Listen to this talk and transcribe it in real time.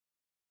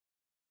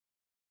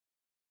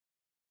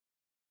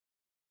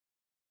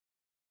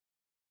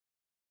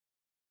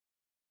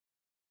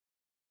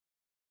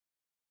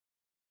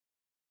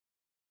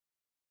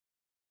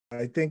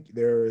I think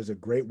there is a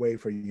great way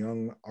for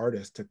young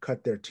artists to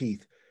cut their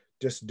teeth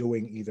just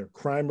doing either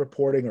crime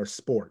reporting or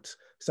sports,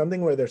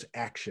 something where there's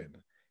action.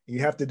 You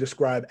have to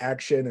describe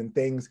action and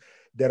things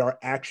that are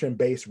action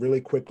based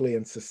really quickly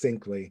and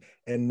succinctly,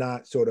 and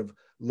not sort of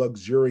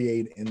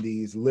luxuriate in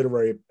these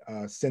literary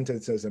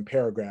sentences and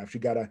paragraphs. You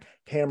got to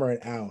hammer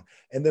it out.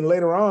 And then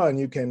later on,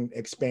 you can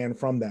expand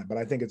from that. But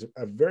I think it's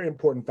a very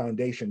important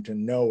foundation to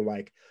know,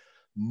 like,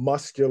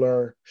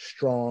 muscular,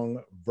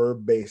 strong,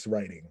 verb based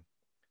writing.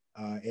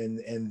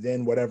 And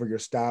then whatever your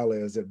style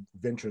is, it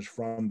ventures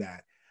from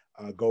that.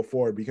 Go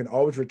forward. But you can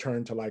always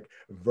return to like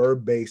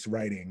verb based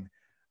writing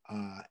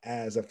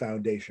as a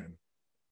foundation.